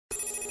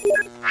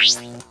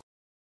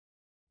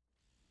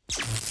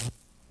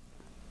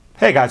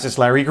Hey guys, it's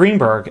Larry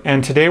Greenberg,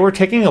 and today we're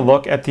taking a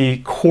look at the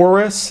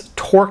Kouros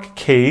Torque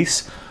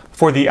Case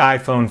for the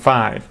iPhone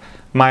 5.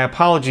 My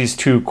apologies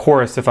to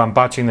Kouros if I'm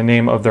botching the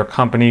name of their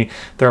company.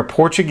 They're a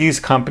Portuguese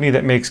company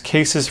that makes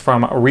cases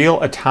from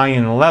real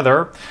Italian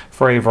leather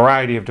for a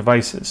variety of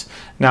devices.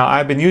 Now,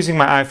 I've been using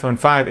my iPhone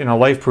 5 in a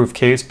LifeProof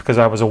case because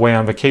I was away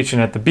on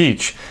vacation at the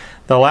beach.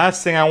 The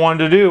last thing I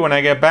wanted to do when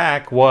I get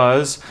back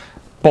was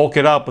bulk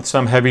it up with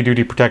some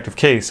heavy-duty protective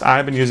case.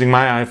 I've been using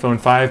my iPhone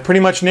 5 pretty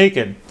much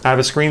naked. I have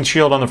a screen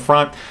shield on the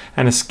front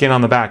and a skin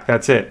on the back.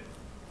 That's it.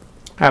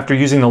 After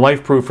using the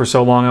LifeProof for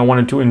so long, I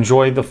wanted to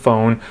enjoy the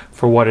phone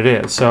for what it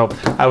is. So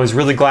I was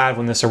really glad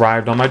when this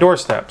arrived on my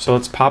doorstep. So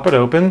let's pop it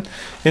open.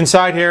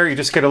 Inside here, you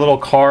just get a little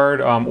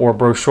card or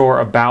brochure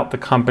about the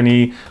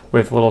company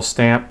with a little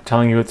stamp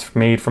telling you it's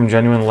made from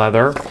genuine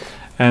leather.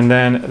 And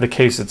then the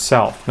case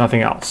itself,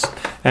 nothing else.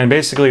 And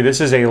basically this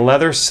is a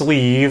leather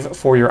sleeve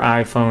for your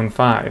iPhone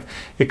 5.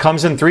 It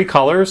comes in 3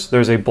 colors.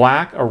 There's a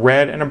black, a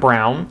red, and a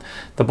brown.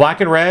 The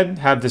black and red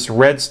have this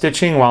red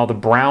stitching while the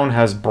brown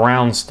has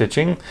brown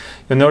stitching.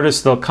 You'll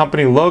notice the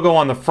company logo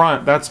on the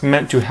front. That's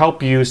meant to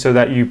help you so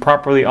that you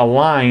properly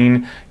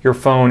align your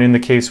phone in the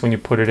case when you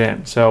put it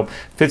in. So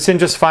fits in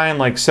just fine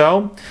like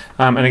so.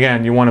 And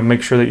again, you want to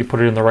make sure that you put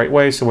it in the right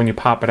way so when you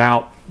pop it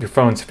out, your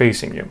phone's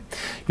facing you.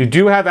 You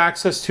do have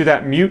access to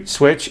that mute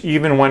switch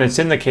even when it's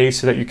in the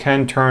case so that you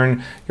can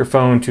turn your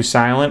phone to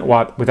silent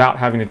without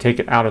having to take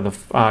it out of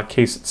the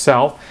case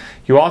itself.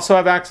 You also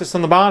have access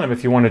on the bottom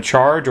if you want to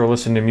charge or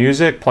listen to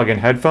music, plug in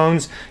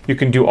headphones. You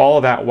can do all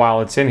of that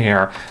while it's in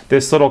here.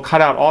 This little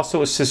cutout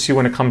also assists you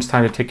when it comes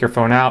time to take your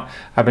phone out.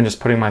 I've been just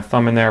putting my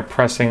thumb in there,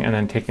 pressing, and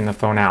then taking the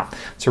phone out.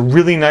 It's a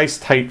really nice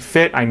tight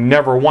fit. I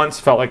never once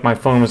felt like my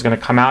phone was going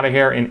to come out of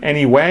here in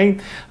any way.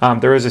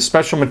 There is a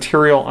special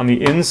material on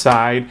the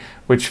inside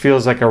which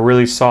feels like a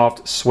really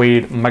soft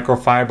suede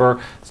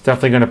microfiber. It's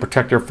definitely going to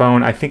protect your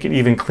phone. I think it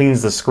even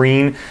cleans the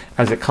screen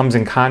as it comes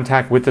in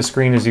contact with the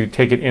screen as you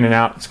take it in and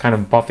out. It's kind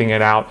of buffing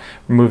it out,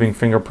 removing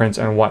fingerprints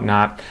and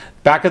whatnot.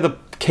 Back of the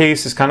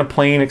case is kind of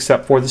plain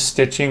except for the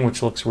stitching,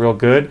 which looks real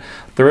good.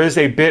 There is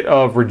a bit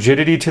of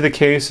rigidity to the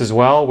case as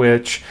well,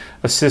 which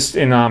assists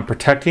in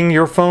protecting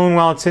your phone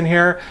while it's in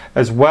here,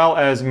 as well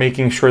as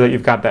making sure that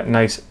you've got that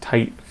nice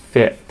tight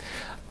fit.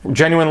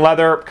 Genuine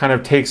leather kind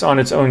of takes on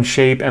its own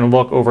shape and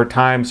look over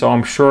time, so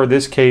I'm sure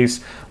this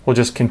case will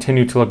just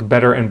continue to look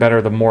better and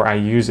better the more I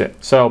use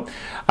it. So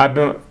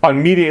I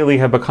immediately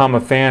have become a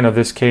fan of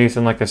this case,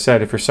 and like I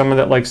said, if you're someone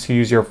that likes to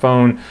use your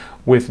phone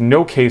with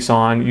no case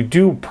on, you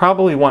do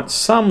probably want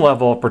some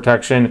level of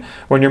protection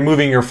when you're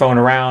moving your phone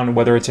around,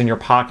 whether it's in your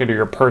pocket or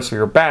your purse or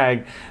your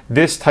bag.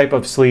 This type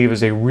of sleeve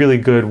is a really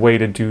good way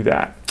to do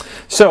that.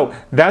 So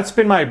that's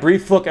been my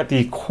brief look at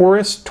the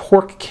Kouros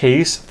Torque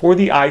Case for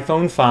the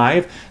iPhone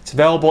 5. It's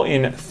available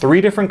in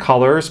 3 different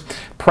colors.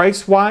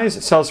 Price-wise,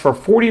 it sells for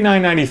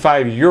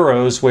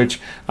 €49.95,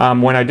 which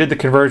when I did the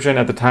conversion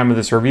at the time of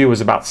this review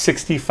was about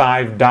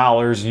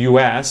 $65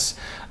 US.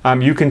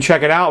 You can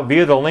check it out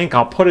via the link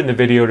I'll put in the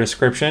video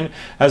description.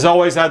 As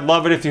always, I'd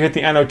love it if you hit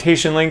the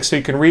annotation link so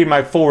you can read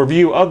my full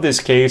review of this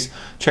case.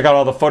 Check out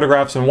all the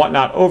photographs and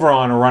whatnot over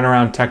on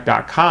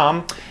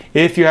runaroundtech.com.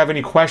 If you have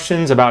any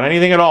questions about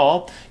anything at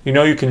all, you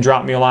know you can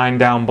drop me a line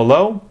down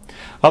below.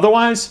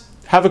 Otherwise,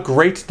 have a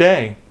great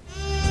day.